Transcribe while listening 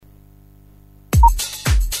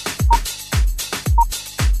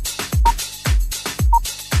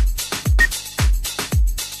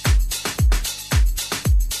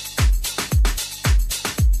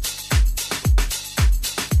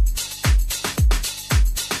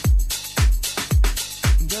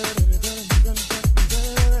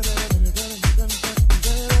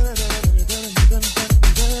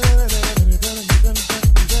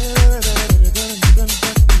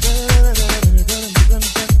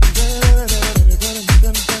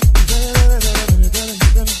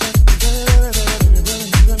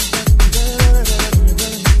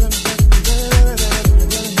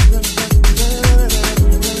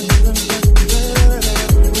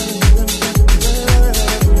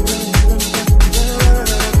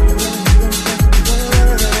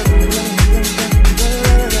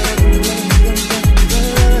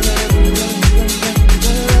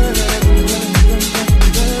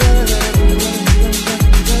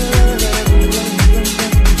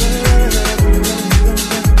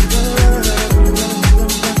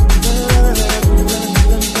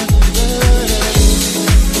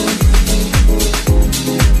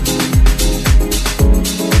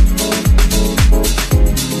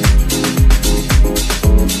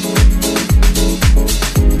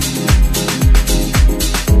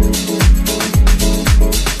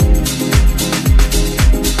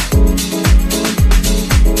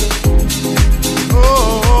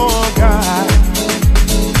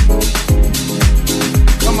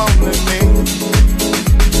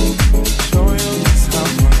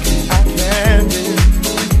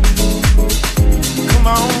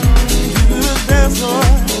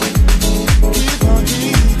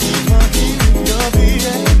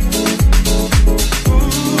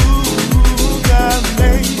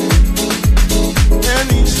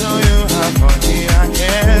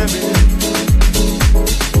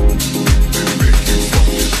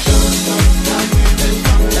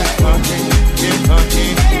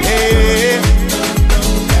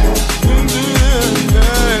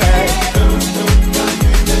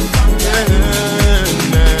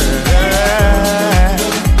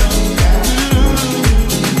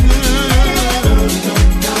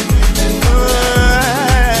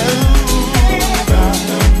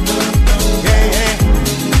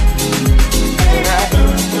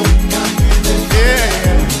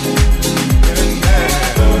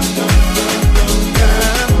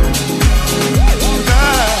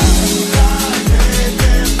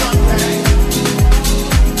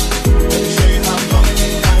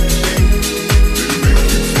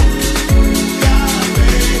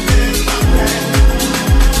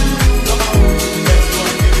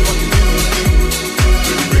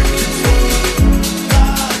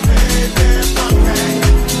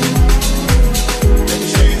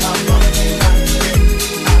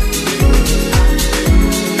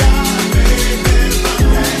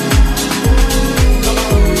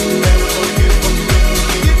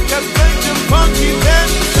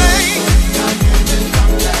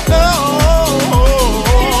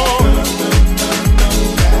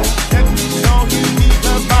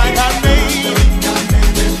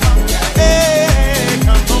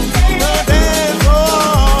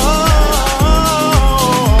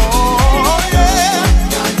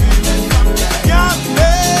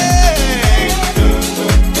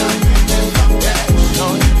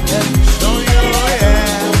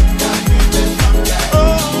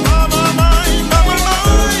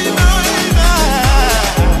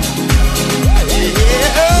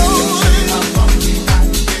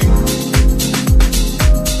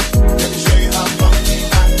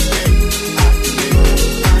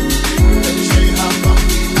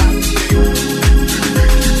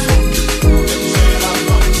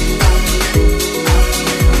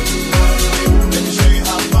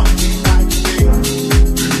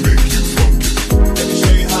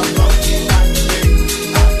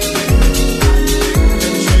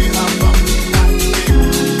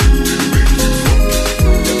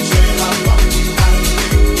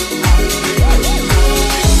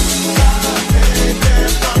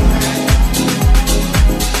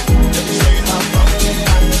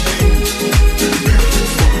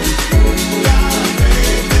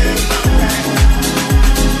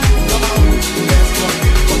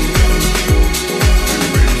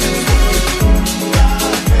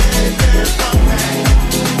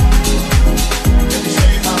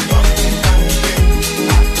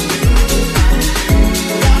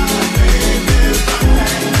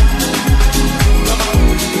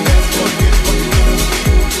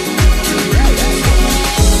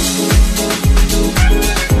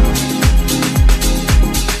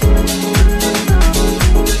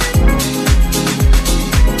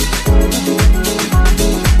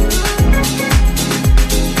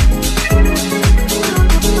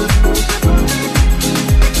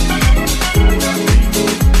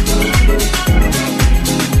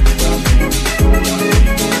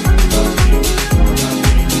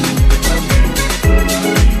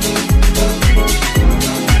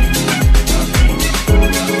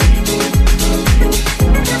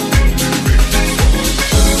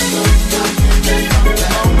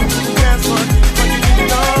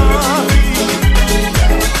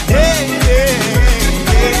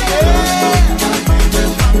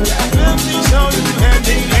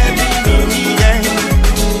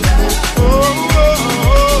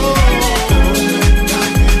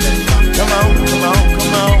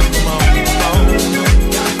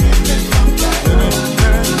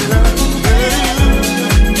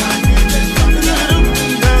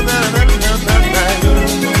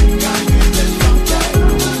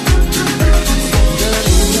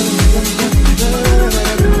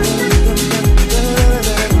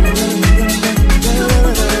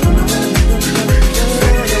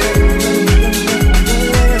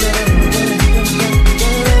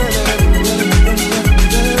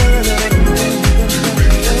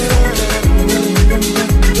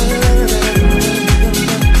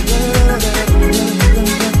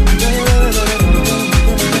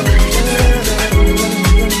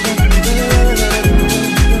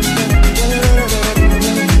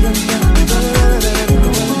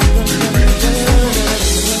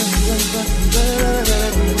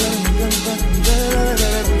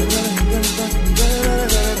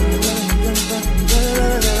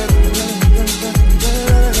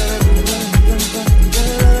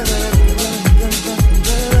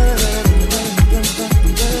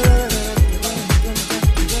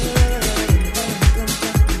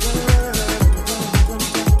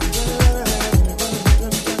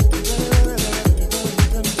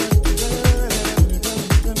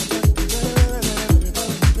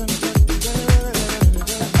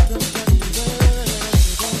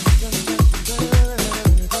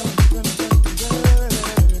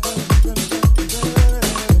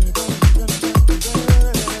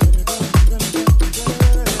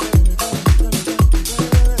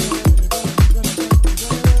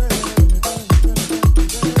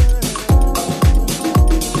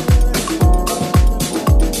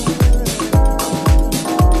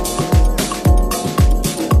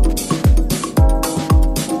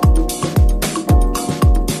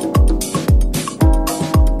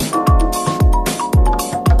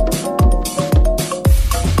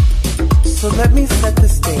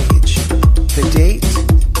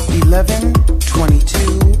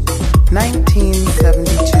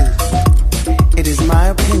1972. It is my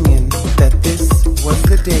opinion that this was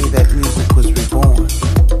the day that music was reborn.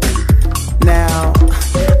 Now,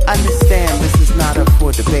 understand this is not up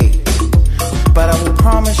for debate, but I will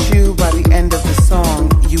promise you by the end of the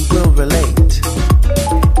song you will relate.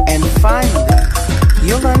 And finally,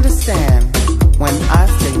 you'll understand when I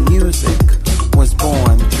say music was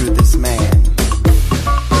born through this man.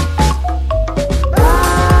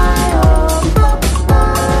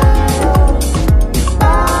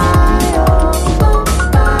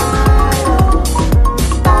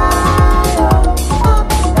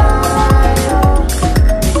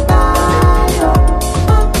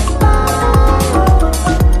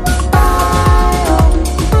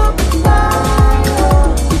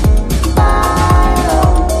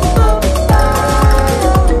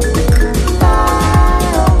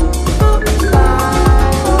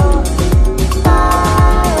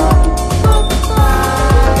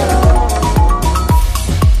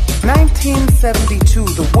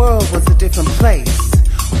 The world was a different place.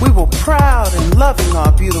 We were proud and loving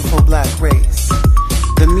our beautiful black race.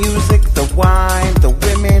 The music, the wine, the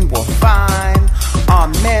women were fine. Our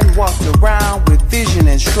men walked around with vision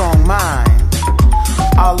and strong mind.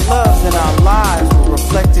 Our loves and our lives were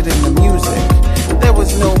reflected in the music. There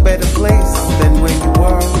was no better place than where you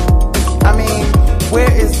were. I mean,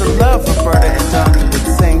 where is the love Roberta and Donnie would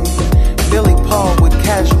sing? Billy Paul would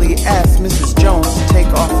casually ask Mrs. Jones to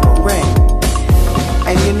take off her ring.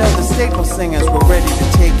 And you know the staple singers were ready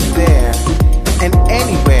to take you there and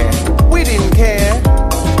anywhere. We didn't care.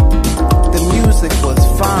 The music was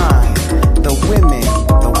fine. The women,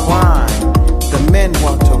 the wine. The men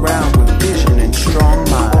walked around with vision and strong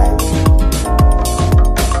mind.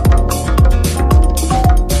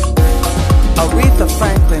 Aretha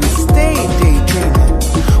Franklin stayed daydreaming,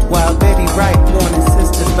 while Betty Wright warned his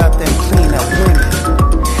sisters about them clean-up women.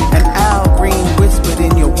 And Al Green whispered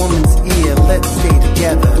in your woman's ear, let's stay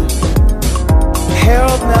together.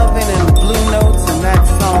 Harold Melvin and the Blue Notes and that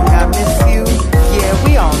song, I Miss You. Yeah,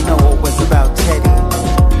 we all know it was about Teddy.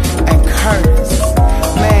 And Curtis,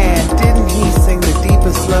 man, didn't he sing the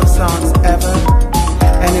deepest love songs ever?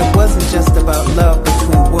 And it wasn't just about love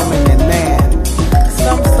between woman and man.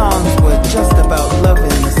 Some songs were just about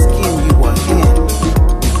loving the skin you were in.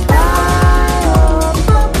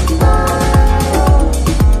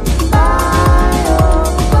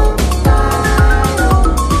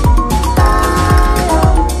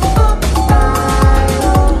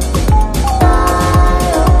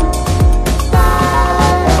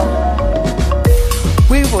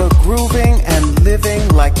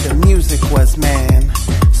 Like the music was, man.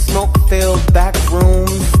 Smoke-filled back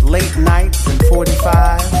rooms, late nights and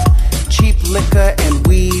 45s, cheap liquor and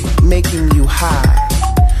weed making you high,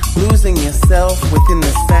 losing yourself within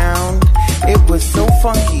the sound. It was so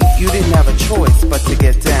funky you didn't have a choice but to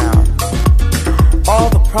get down. All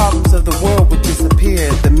the problems of the world would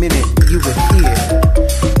disappear the minute you would hear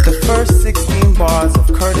the first 16 bars of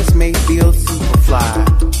Curtis Mayfield's Superfly.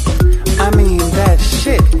 I mean, that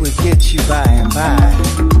shit would get you by and by.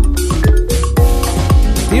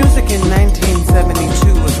 Music in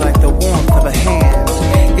 1972 was like the warmth of a hand.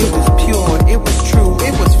 It was pure, it was true,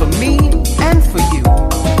 it was for me and for you.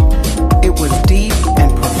 It was deep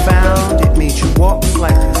and profound, it made you walk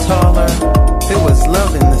slightly taller. There was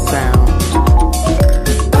love in the sound.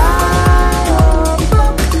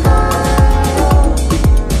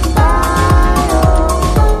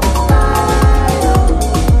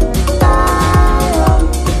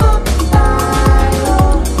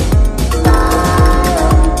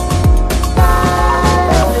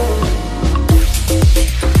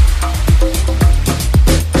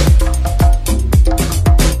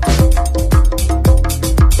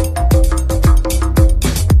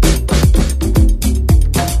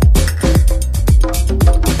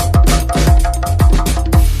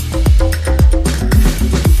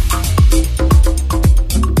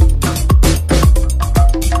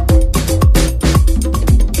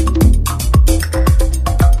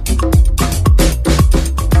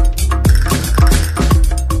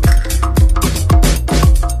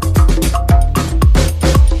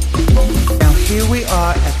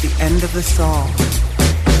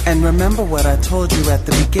 Remember what I told you at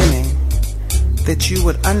the beginning, that you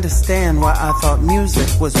would understand why I thought music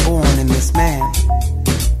was born in this man.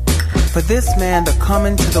 For this man to come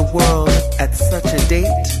into the world at such a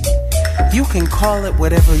date, you can call it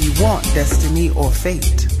whatever you want, destiny or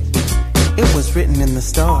fate. It was written in the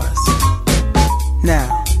stars.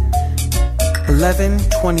 Now,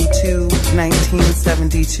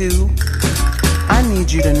 11/22/1972, I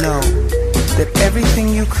need you to know that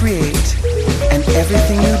everything you create and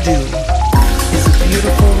everything you do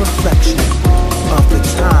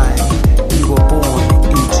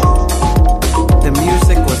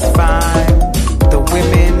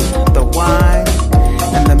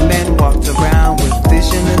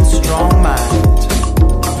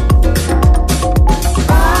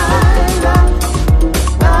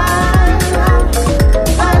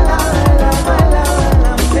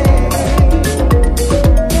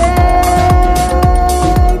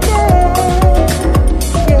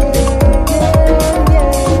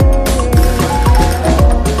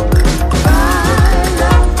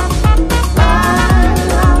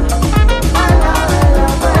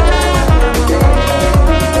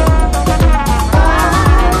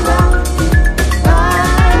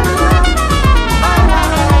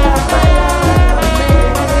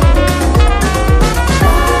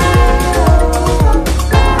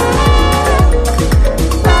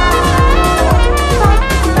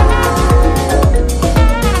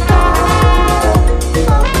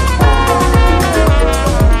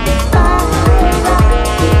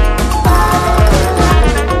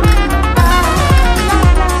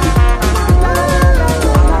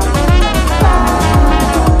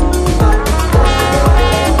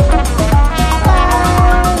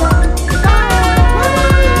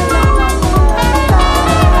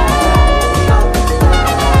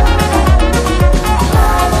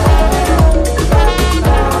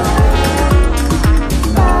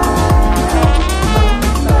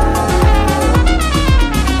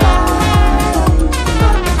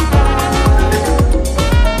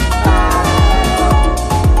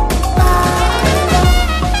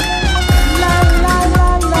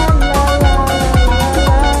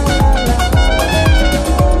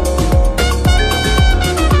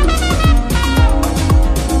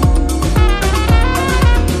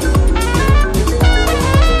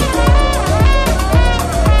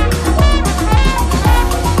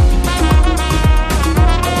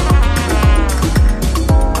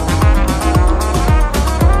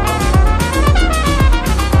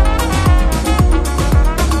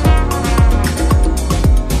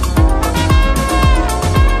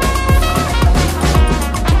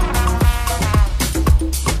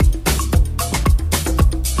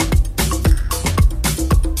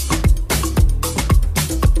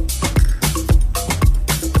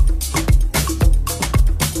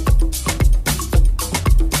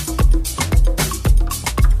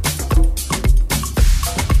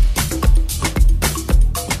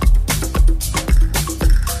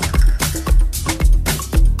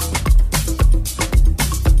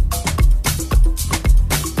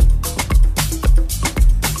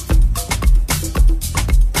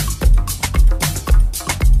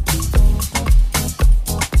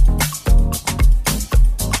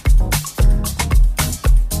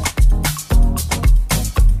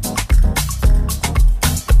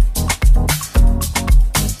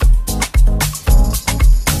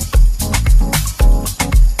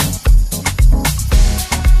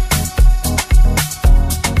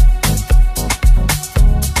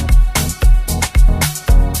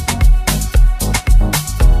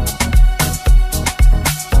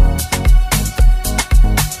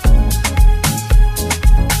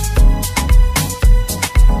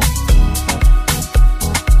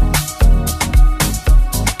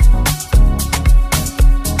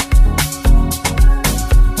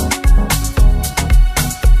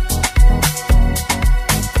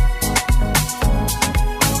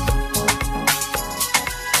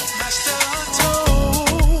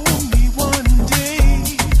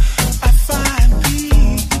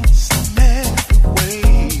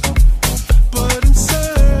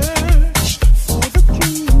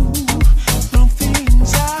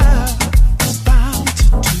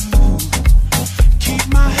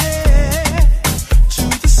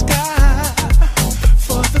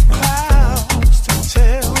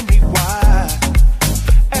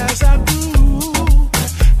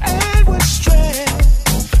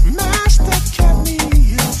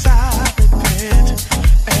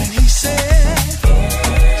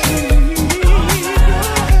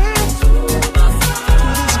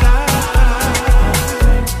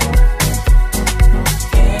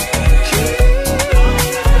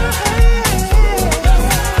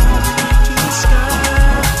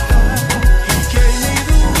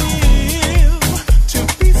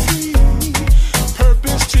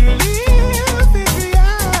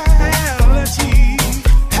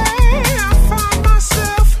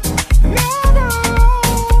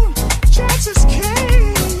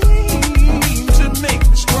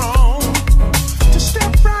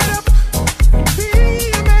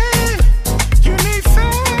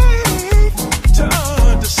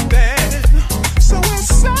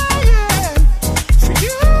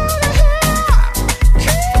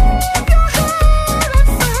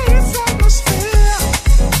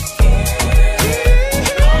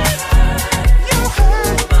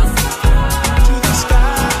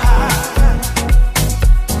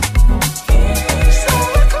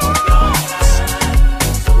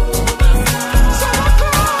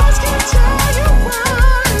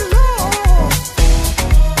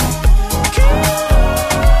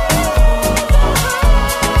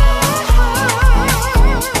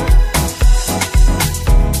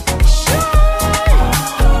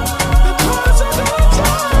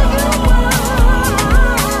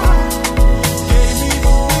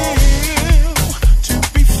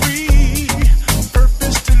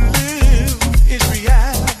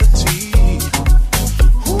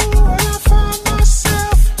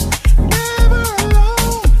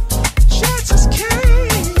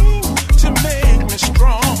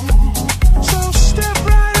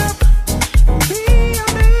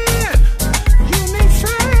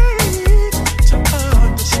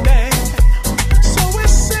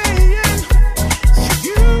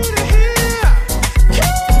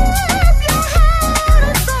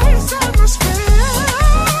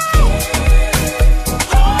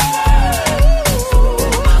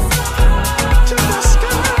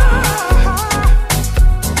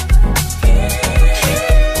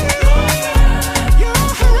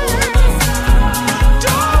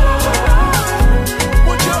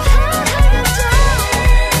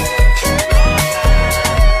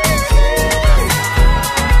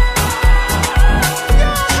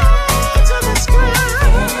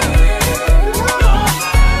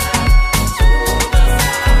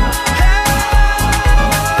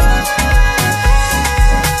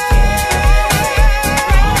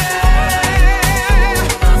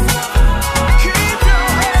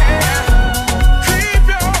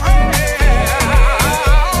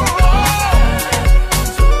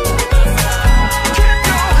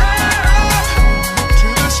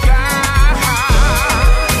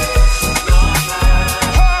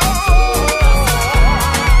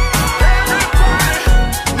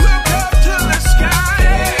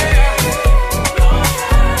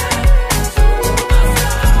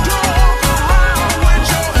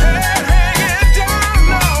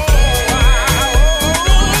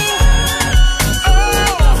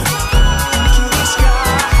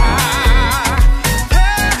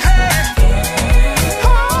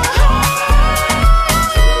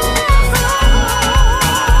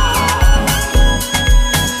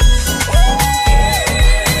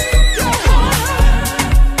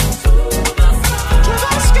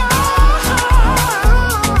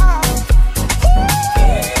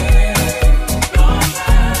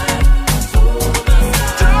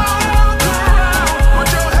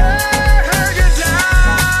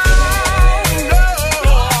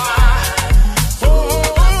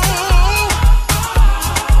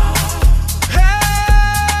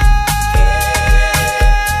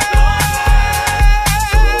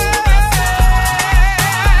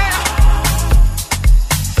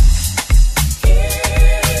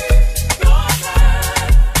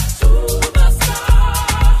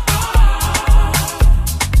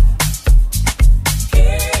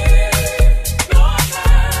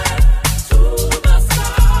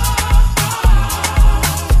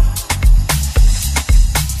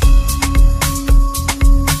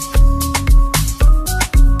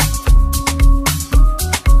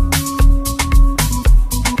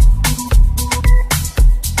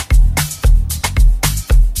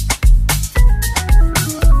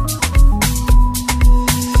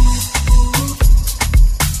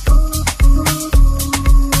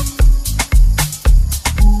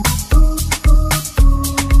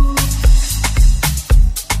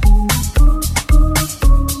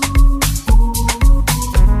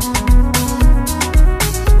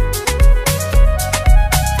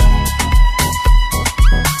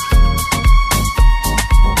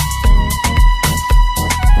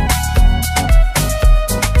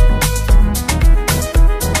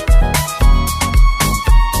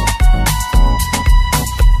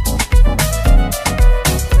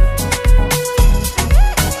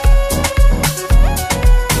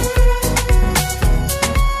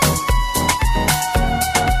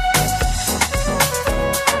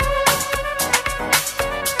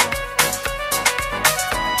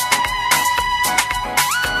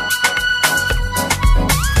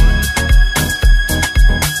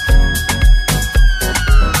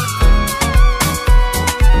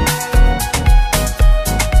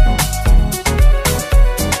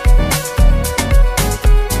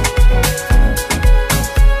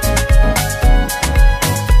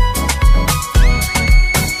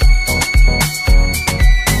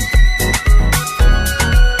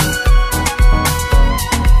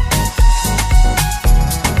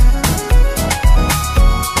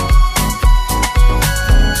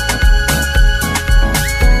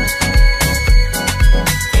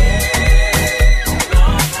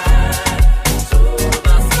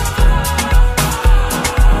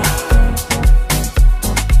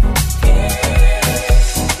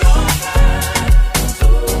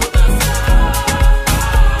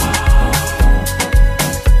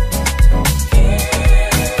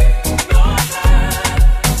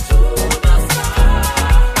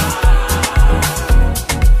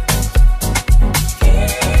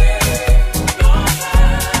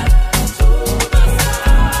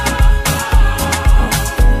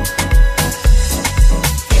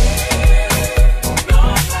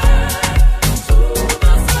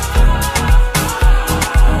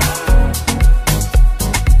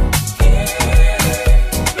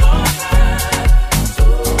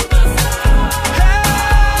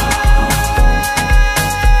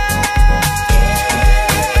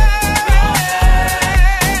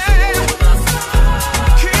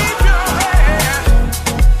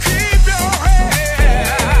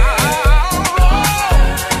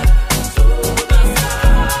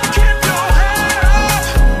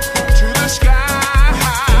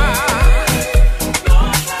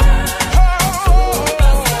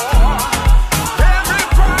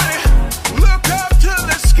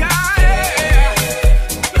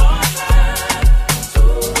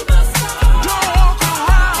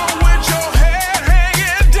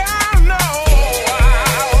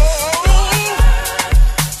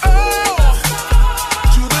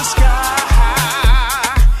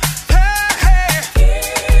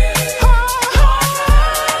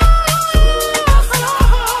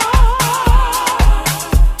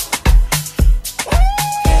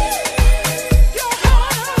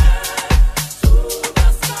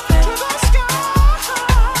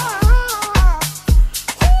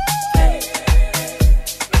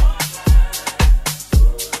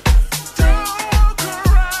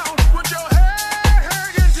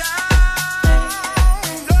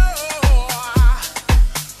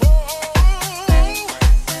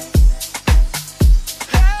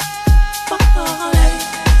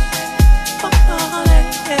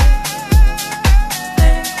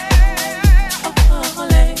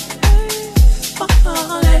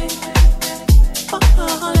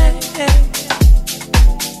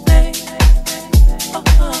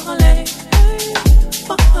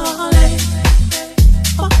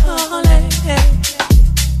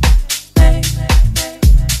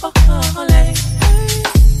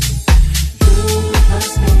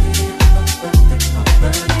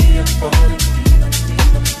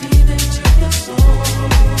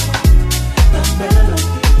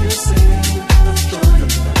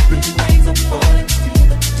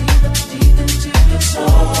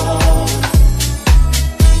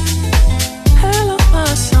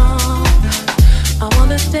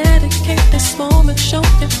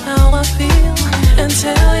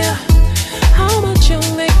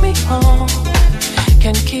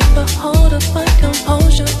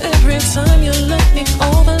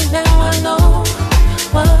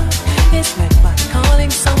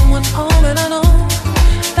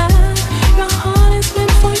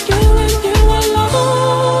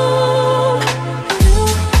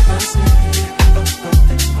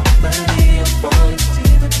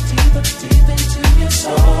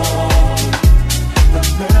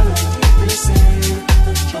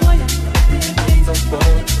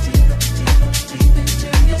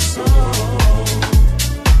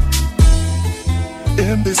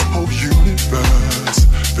In this whole universe,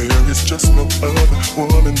 there is just no other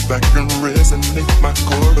woman that can resonate my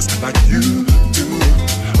chorus like you do.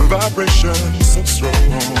 Vibration so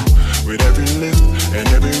strong, with every lift and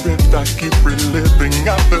every riff I keep reliving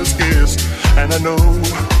our first kiss. And I know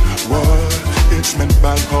what it's meant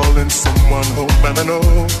by calling someone home, and I know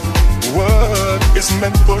what it's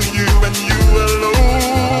meant for you and you alone.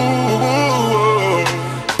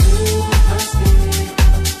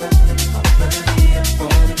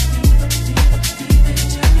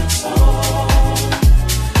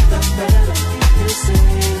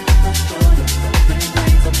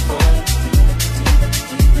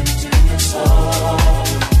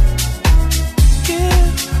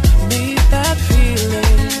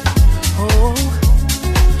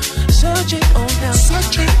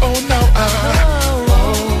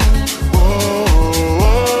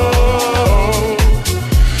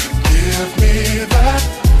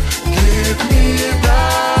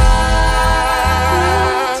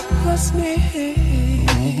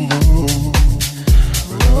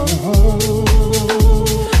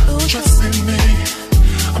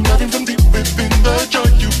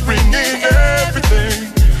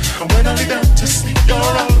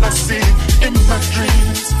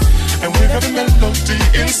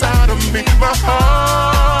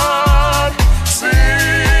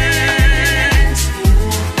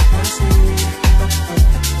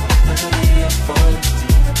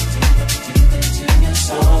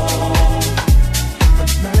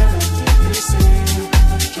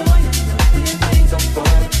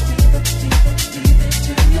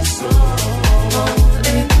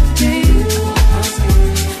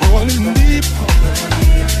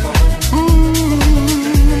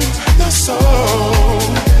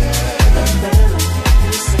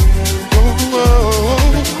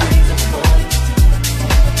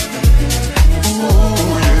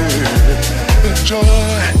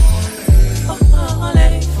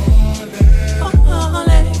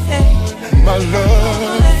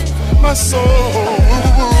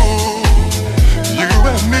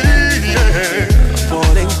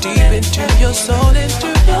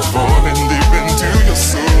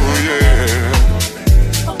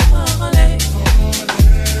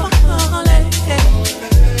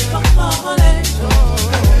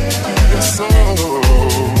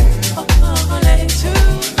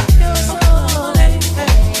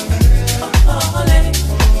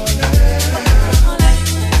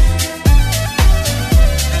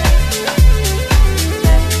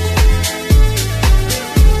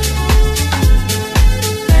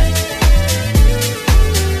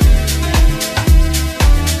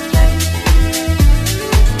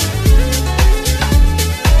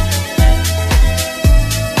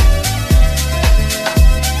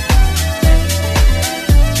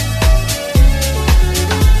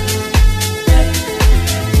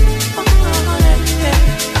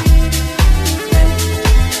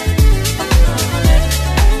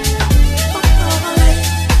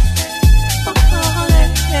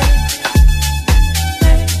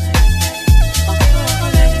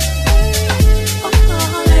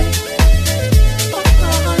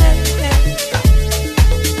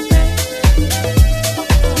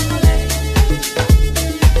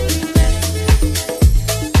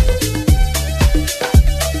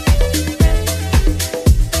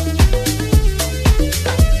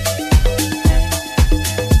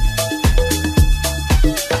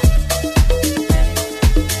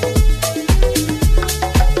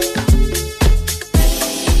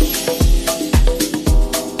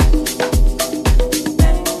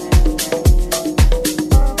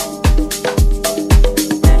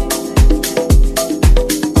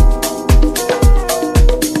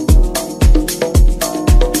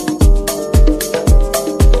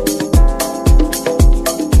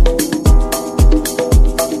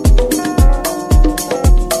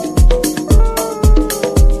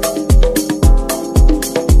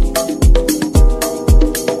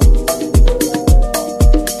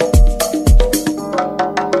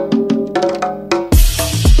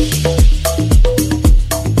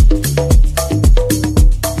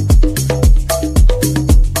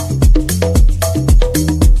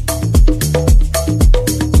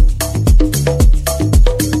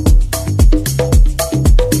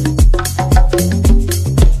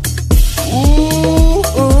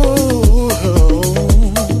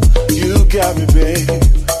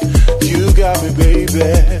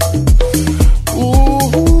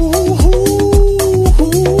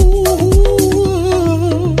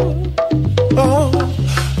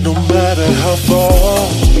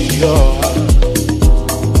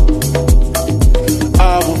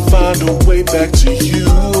 find a way back to you,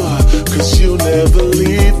 'cause you never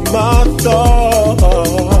leave my thoughts.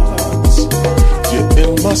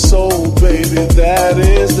 that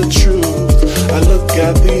is the truth. I look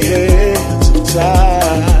at the hands of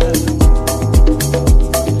time.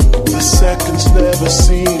 The seconds never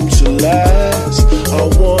seem to last. I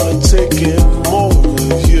wanna take in more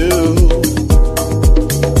of you.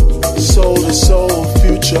 Soul to soul,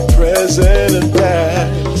 future, present, and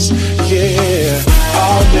past. Yeah,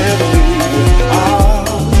 I'll never leave you. I'll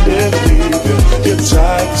never leave you. You're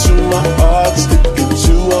tied to my heart, sticking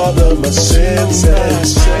to all of my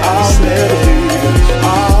senses. I'll never leave you.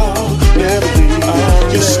 I'll never leave you.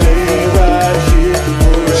 You stay right here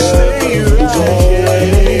forever and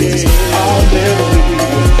always. I'll never leave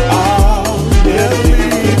you. I'll never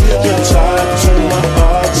leave you. You're tied to my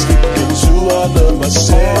heart, sticking to all of my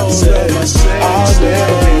senses. I'll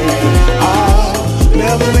never leave you. I'll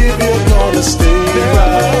never leave you. Gonna stay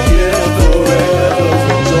right here forever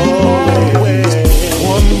and always.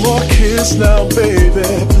 One more kiss now, baby,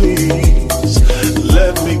 please.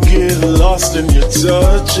 Let me get lost in your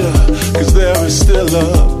touch, 'cause there is still a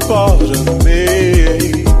part of me.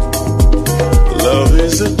 Love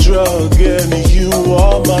is a drug and you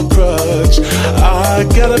are my crutch. I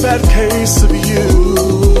got a bad case of you.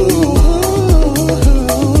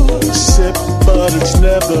 Sip, but it's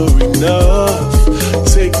never enough.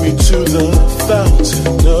 Take me to the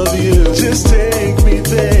fountain of you. Just take me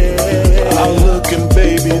there. I'll look and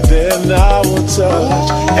baby, then I will touch.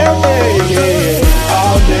 Hey, yeah.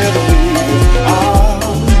 I'll never leave you. I'll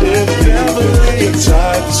never leave you. You're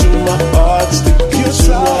tied to my heart, sticking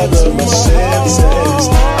to all of my senses.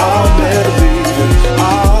 I'll never leave you.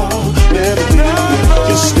 I'll never leave you.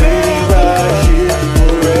 You stay right here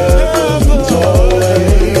forever and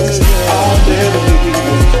always. I'll never leave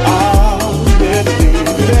you. I'll never leave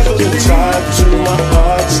you. You're tied to my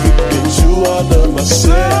heart, sticking to all of my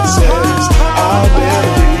senses. I'll never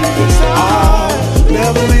leave you. I'll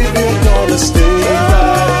never leave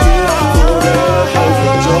you. Gonna stay right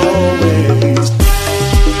here forever and always.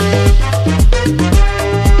 You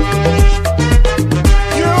stay.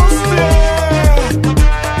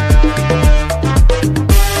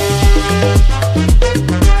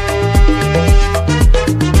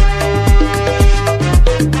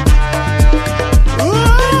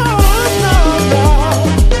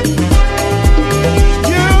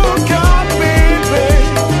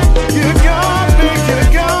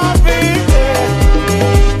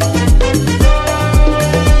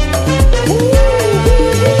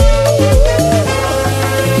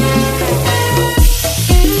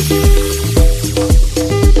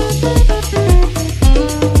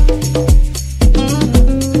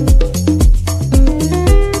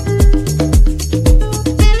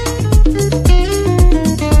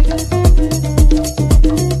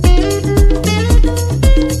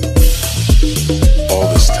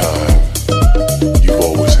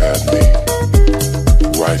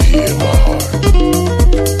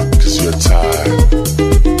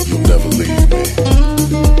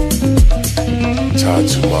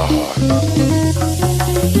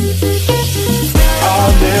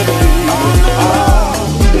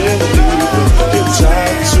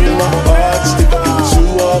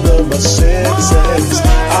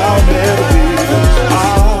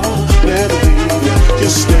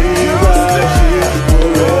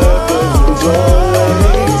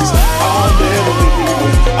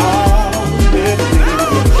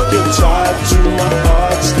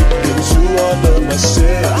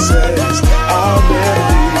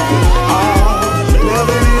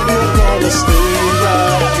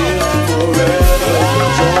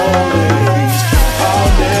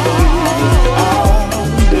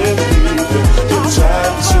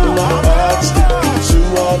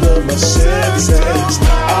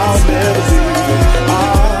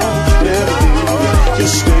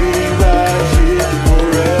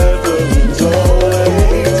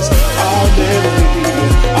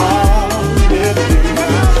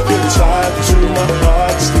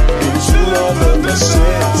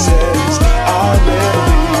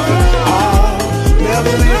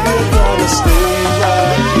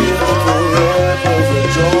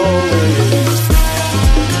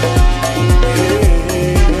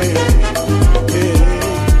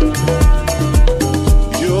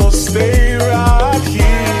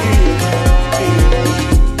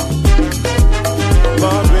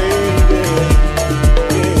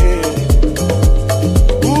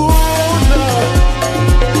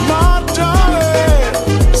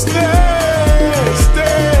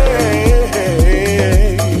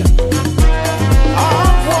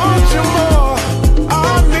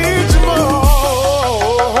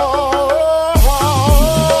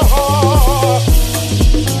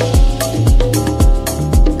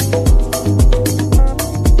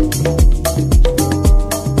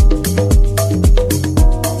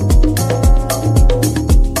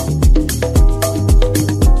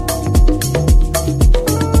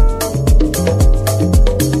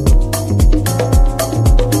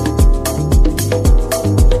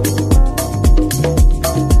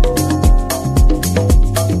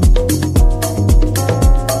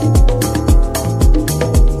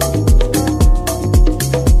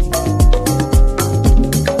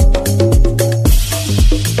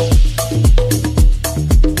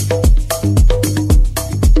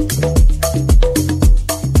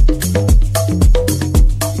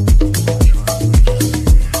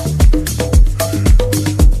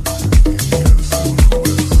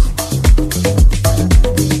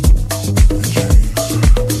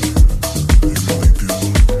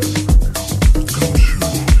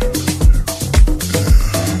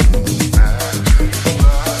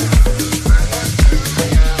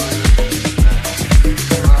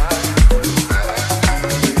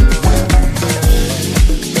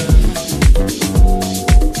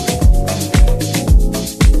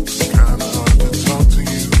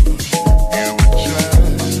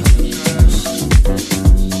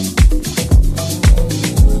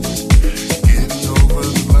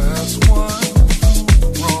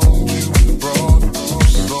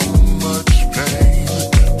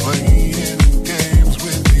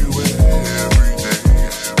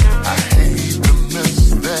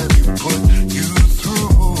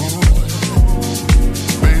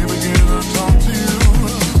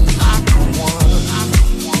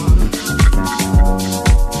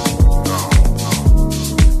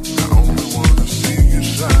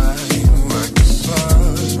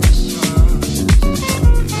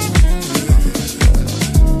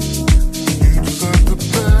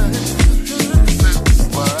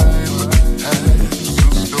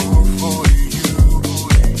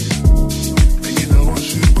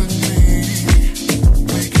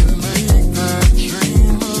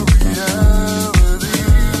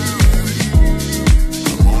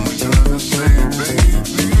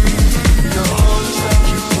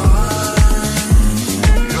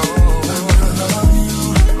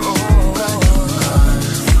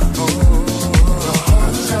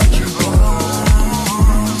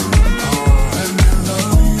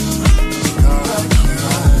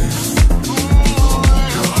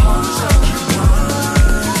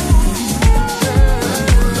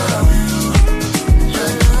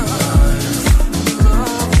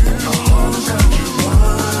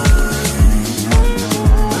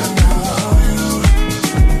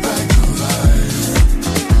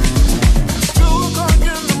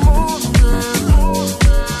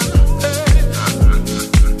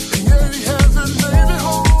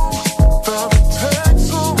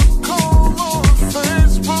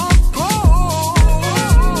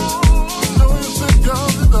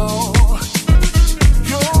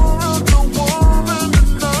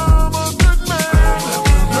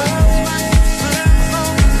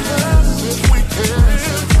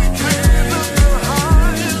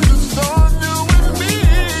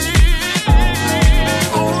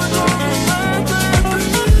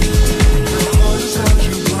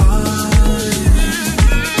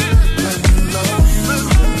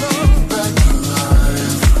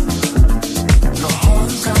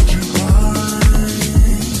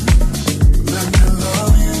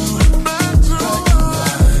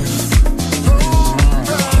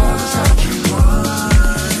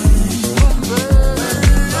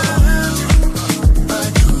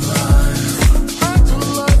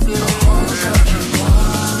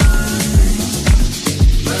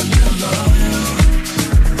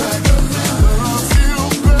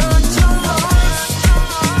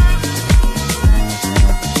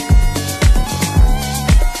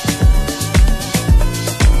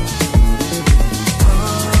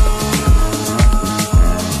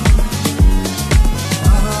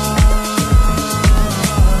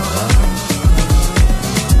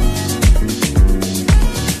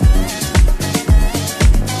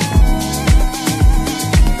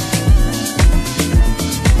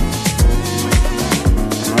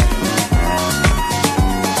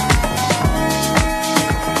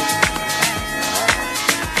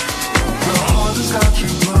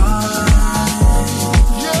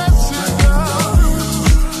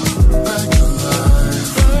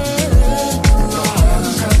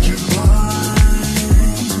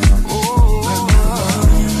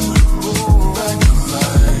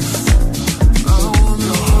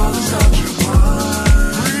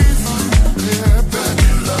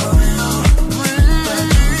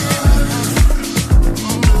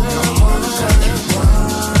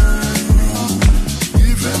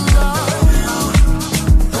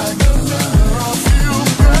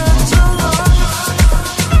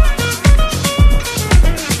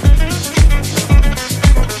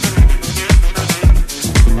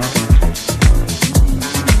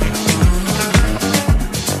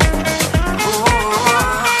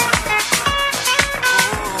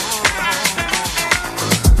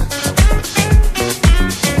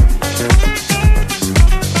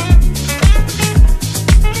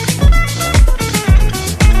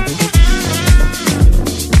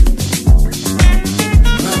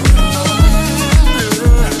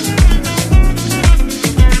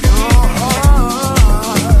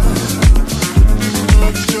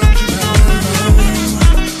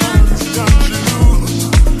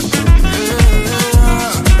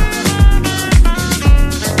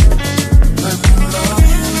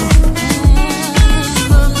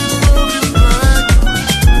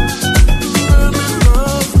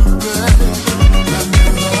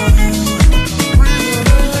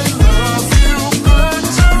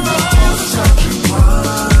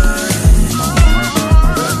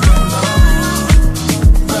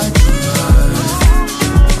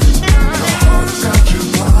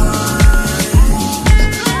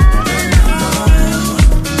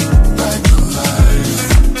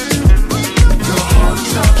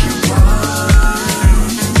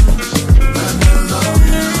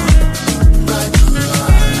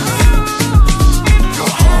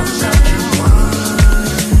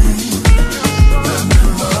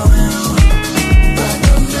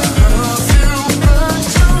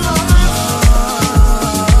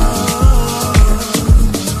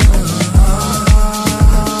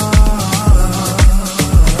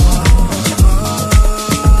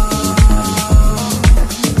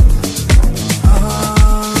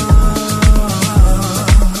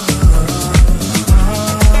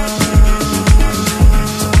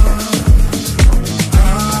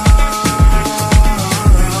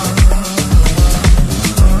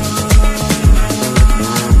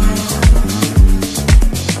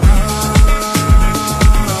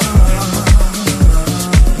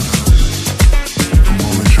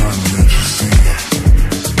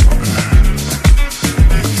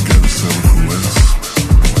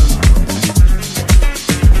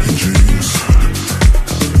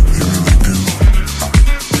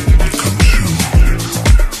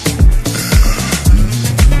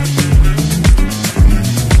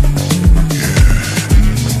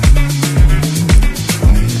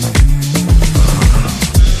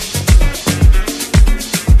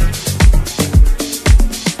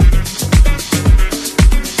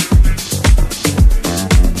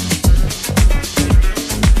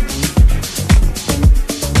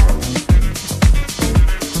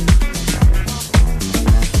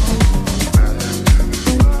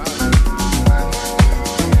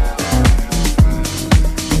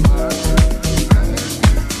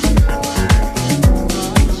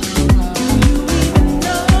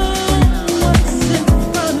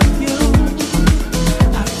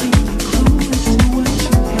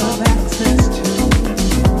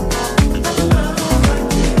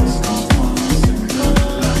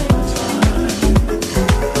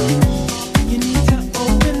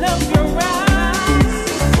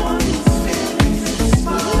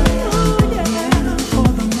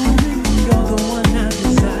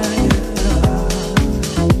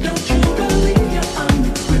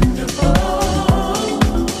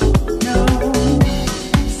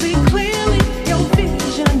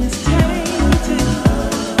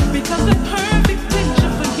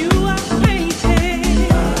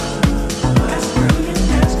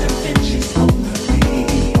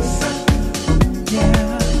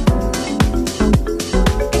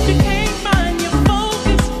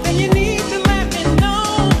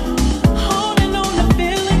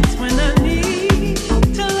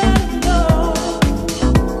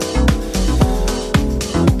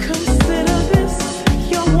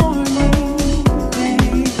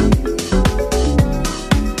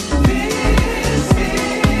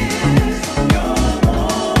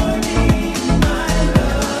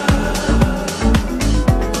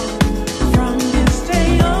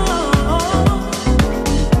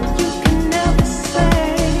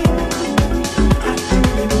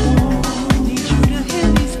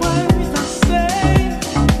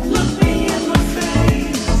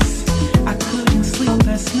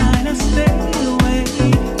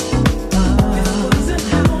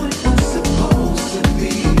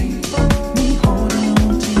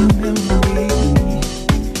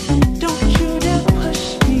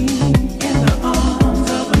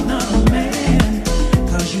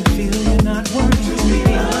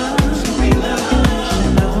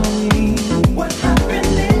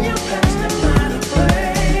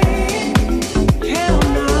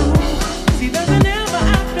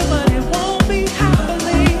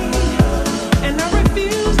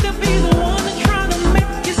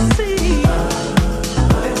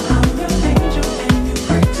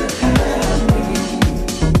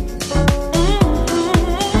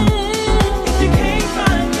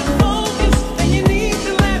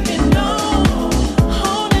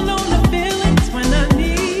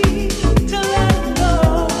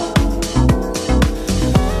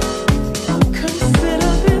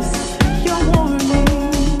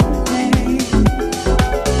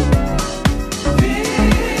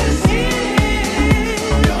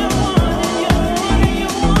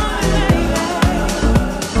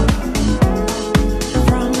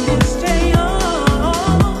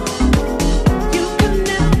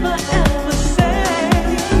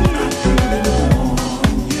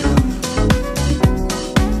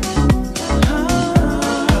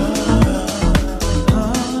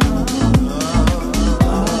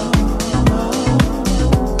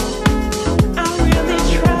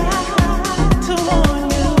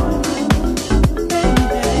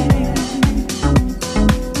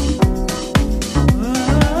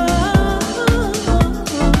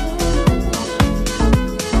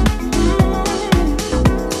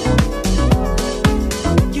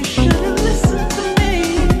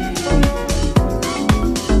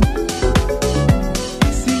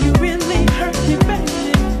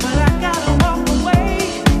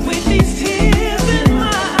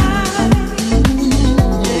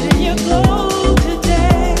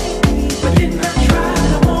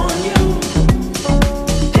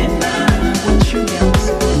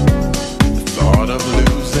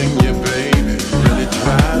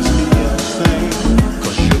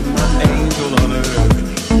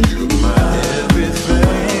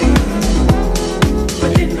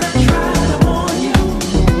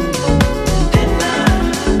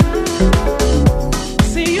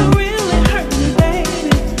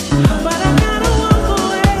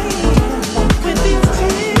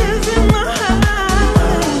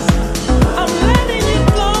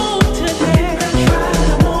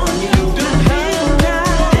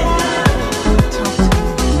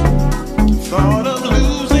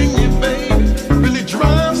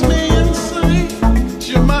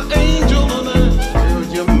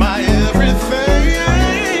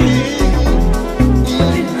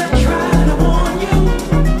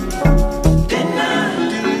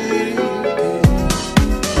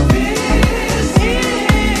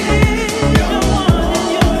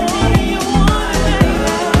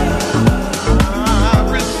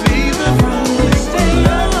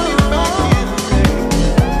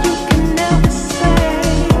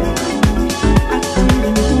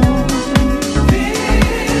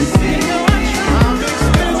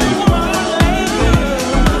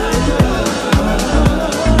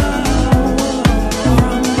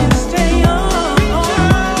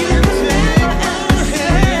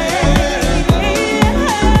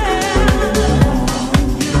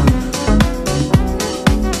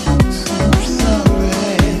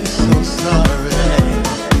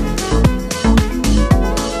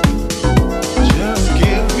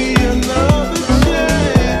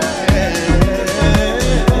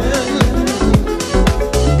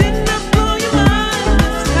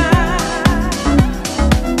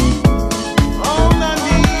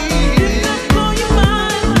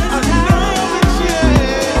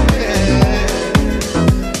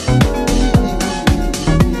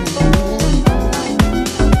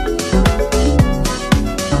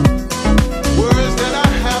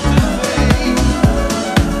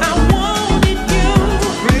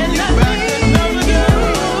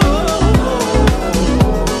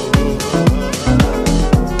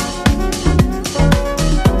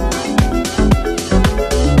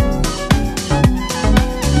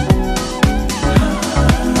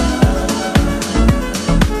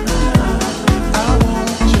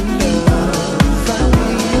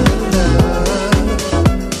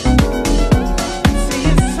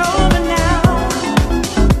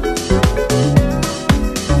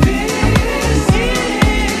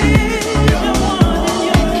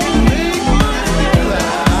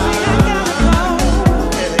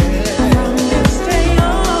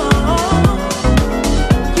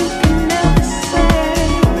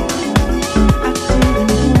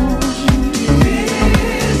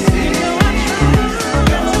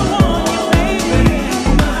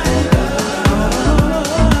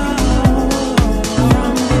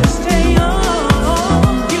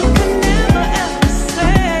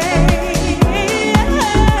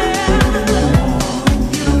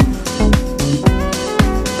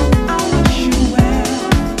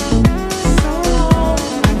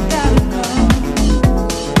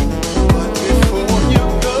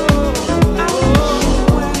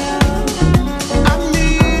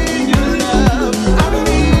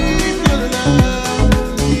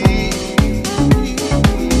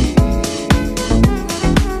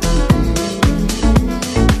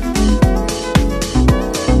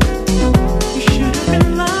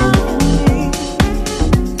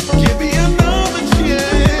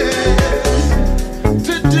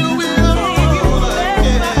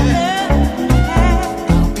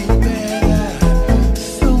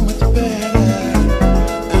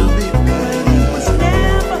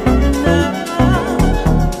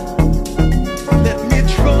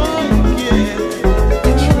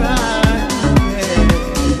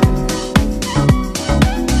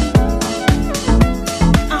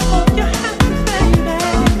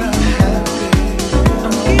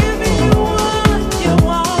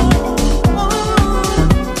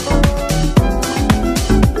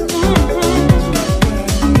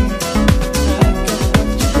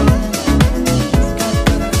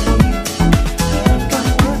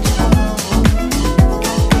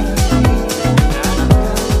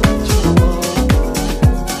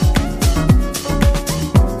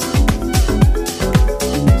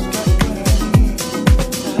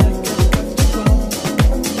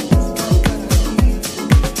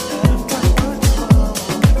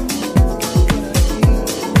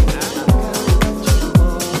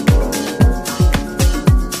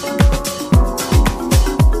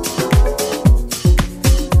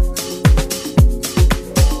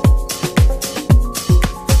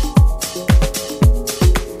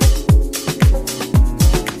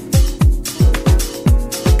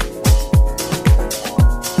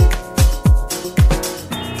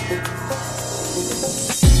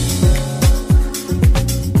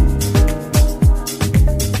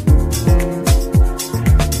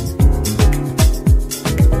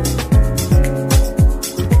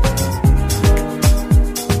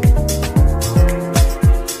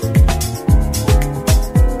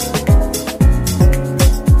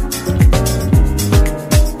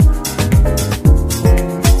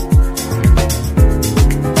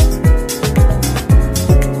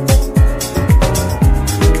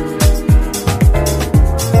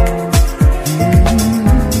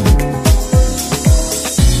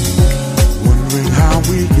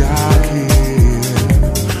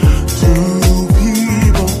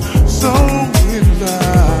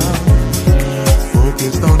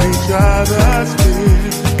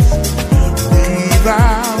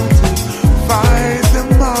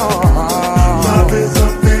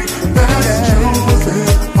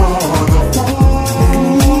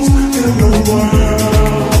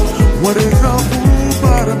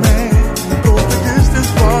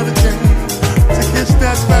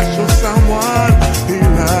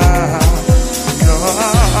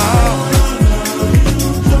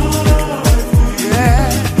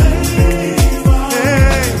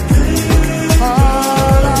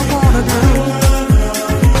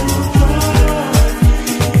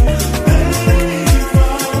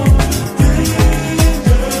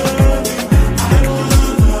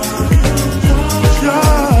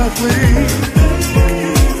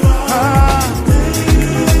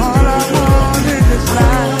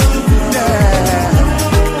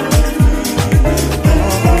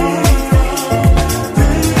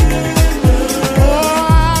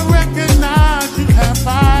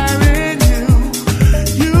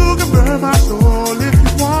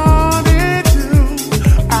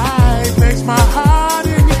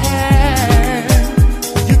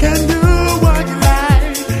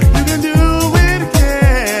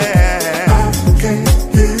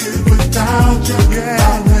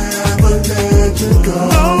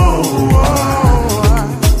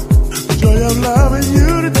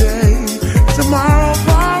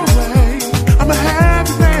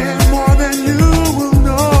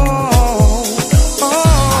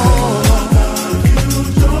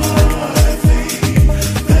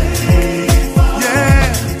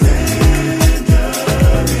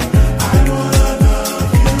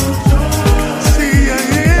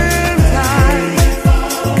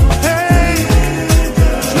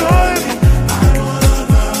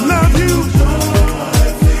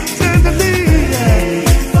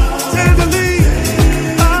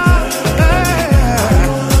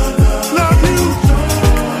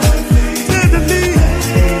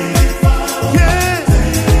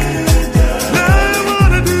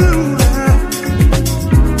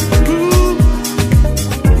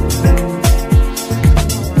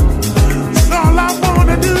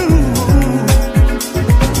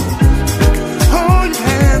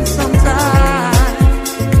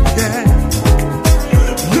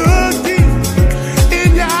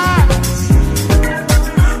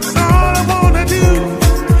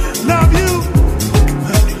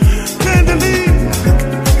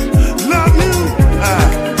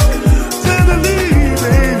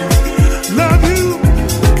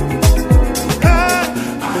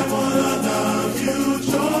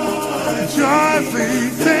 joyfully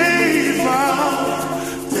faithful.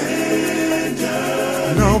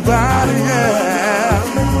 Nobody else.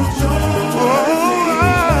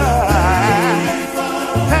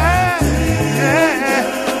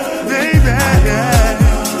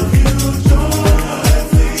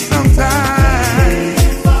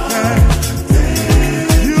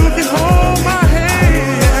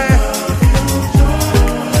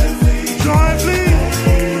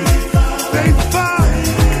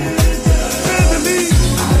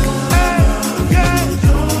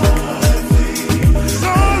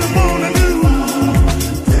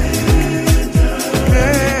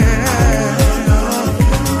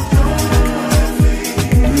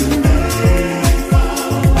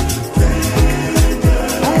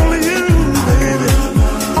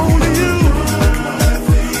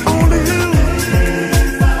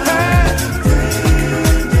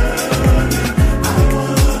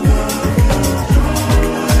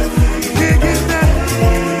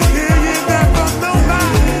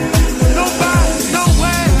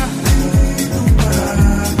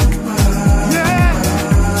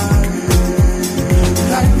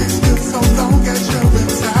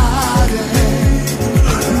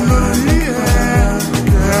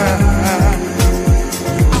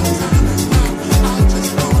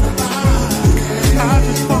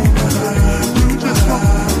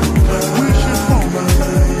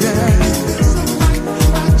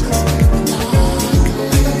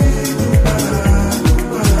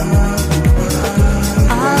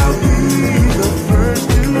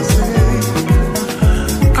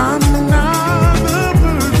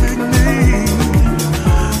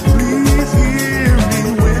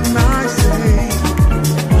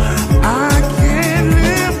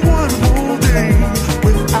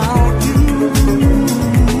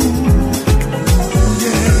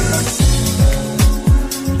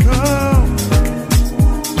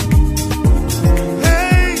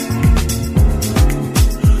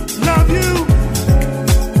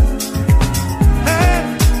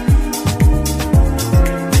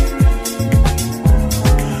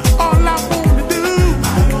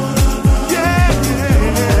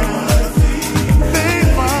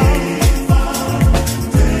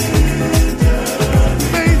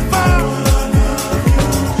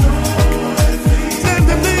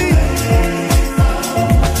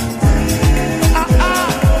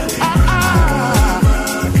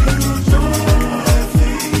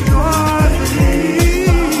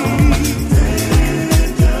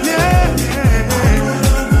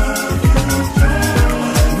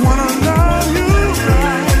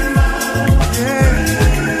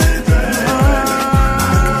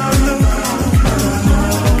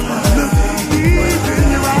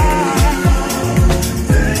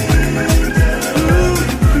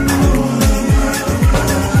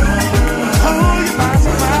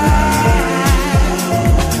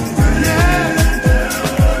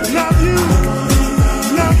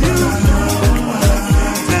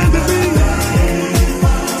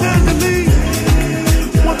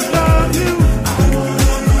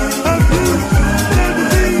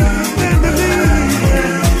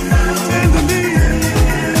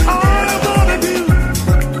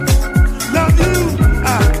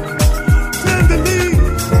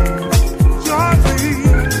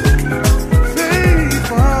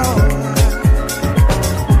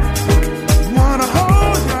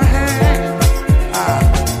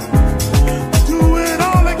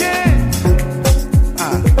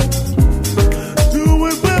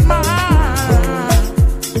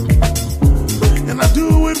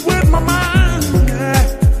 Do it with my mind.